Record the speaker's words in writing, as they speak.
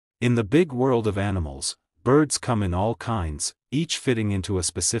In the big world of animals, birds come in all kinds, each fitting into a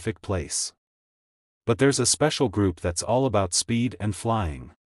specific place. But there's a special group that's all about speed and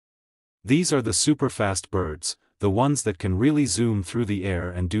flying. These are the superfast birds, the ones that can really zoom through the air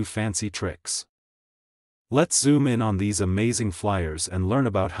and do fancy tricks. Let's zoom in on these amazing flyers and learn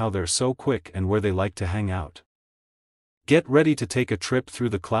about how they're so quick and where they like to hang out. Get ready to take a trip through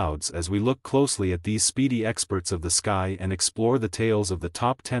the clouds as we look closely at these speedy experts of the sky and explore the tales of the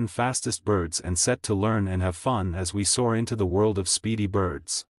top 10 fastest birds and set to learn and have fun as we soar into the world of speedy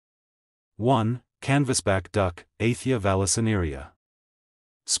birds. 1. Canvasback duck, Aethia vallisneria.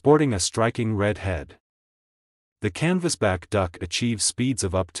 Sporting a striking red head. The canvasback duck achieves speeds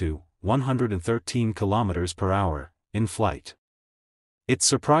of up to 113 km per hour in flight. Its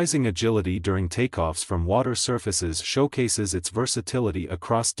surprising agility during takeoffs from water surfaces showcases its versatility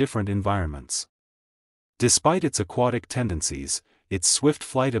across different environments. Despite its aquatic tendencies, its swift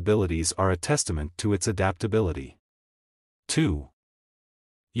flight abilities are a testament to its adaptability. 2.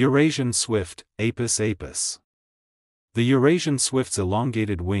 Eurasian swift, Apis apis. The Eurasian swift's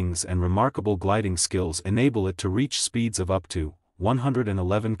elongated wings and remarkable gliding skills enable it to reach speeds of up to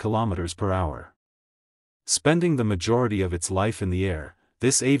 111 km per hour. Spending the majority of its life in the air,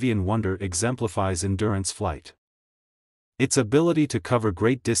 this avian wonder exemplifies endurance flight. Its ability to cover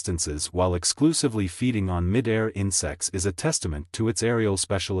great distances while exclusively feeding on mid-air insects is a testament to its aerial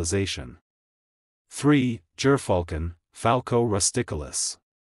specialization. 3. Gyrfalcon, Falco rusticalis.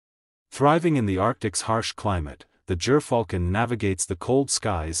 Thriving in the Arctic's harsh climate, the gyrfalcon navigates the cold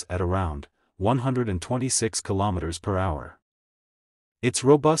skies at around 126 km per hour. Its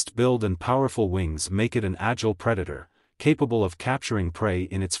robust build and powerful wings make it an agile predator, capable of capturing prey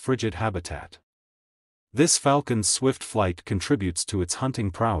in its frigid habitat. This falcon's swift flight contributes to its hunting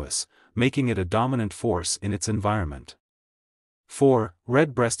prowess, making it a dominant force in its environment. 4.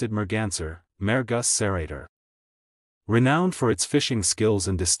 Red-breasted merganser, Mergus serrator. Renowned for its fishing skills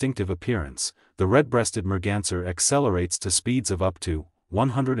and distinctive appearance, the red-breasted merganser accelerates to speeds of up to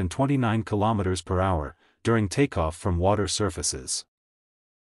 129 km per hour during takeoff from water surfaces.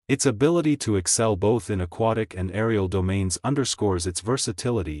 Its ability to excel both in aquatic and aerial domains underscores its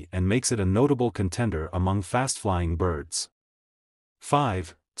versatility and makes it a notable contender among fast-flying birds.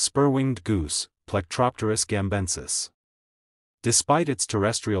 5. Spur-winged goose, Plectropterus gambensis. Despite its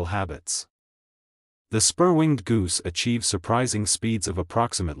terrestrial habits, the spur-winged goose achieves surprising speeds of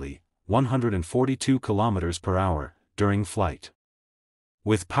approximately 142 km per hour during flight.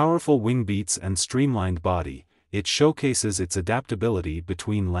 With powerful wing beats and streamlined body, it showcases its adaptability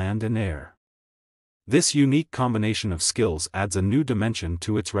between land and air. This unique combination of skills adds a new dimension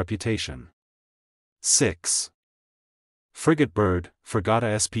to its reputation. 6. Frigate bird,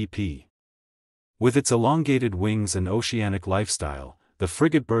 Fregata spp. With its elongated wings and oceanic lifestyle, the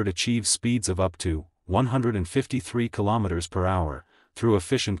frigate bird achieves speeds of up to 153 km per hour through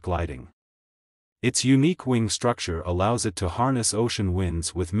efficient gliding. Its unique wing structure allows it to harness ocean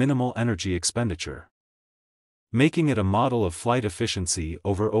winds with minimal energy expenditure, making it a model of flight efficiency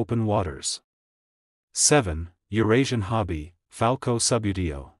over open waters. 7. Eurasian hobby, Falco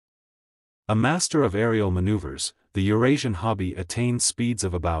subuteo. A master of aerial maneuvers, the Eurasian hobby attains speeds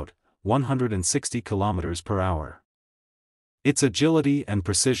of about 160 km per hour. Its agility and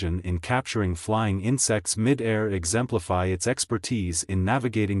precision in capturing flying insects mid-air exemplify its expertise in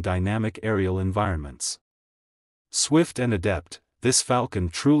navigating dynamic aerial environments. Swift and adept, this falcon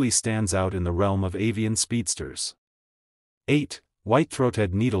truly stands out in the realm of avian speedsters. 8.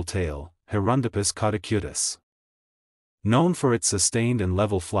 White-throated Needletail, Hirundipus caudicutus. Known for its sustained and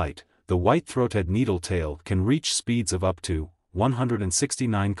level flight, the white-throated needletail can reach speeds of up to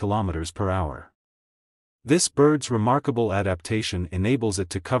 169 km per hour. This bird's remarkable adaptation enables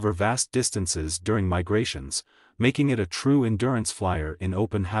it to cover vast distances during migrations, making it a true endurance flyer in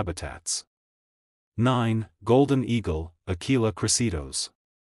open habitats. 9. Golden eagle, Aquila crescidos.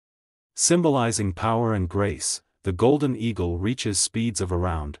 Symbolizing power and grace, the golden eagle reaches speeds of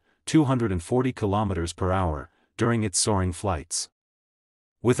around 240 km per hour during its soaring flights.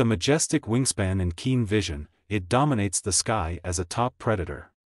 With a majestic wingspan and keen vision, it dominates the sky as a top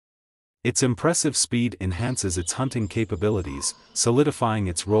predator. Its impressive speed enhances its hunting capabilities, solidifying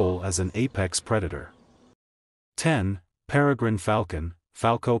its role as an apex predator. 10. Peregrine falcon,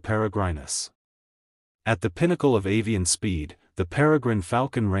 Falco peregrinus. At the pinnacle of avian speed, the peregrine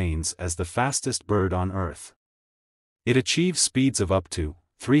falcon reigns as the fastest bird on Earth. It achieves speeds of up to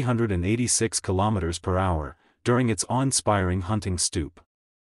 386 km per hour during its awe-inspiring hunting stoop.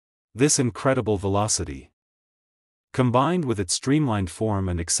 This incredible velocity, combined with its streamlined form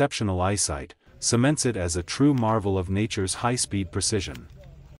and exceptional eyesight, cements it as a true marvel of nature's high-speed precision.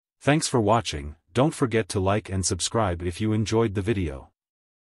 Thanks for watching. Don't forget to like and subscribe if you enjoyed the video.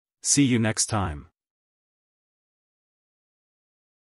 See you next time.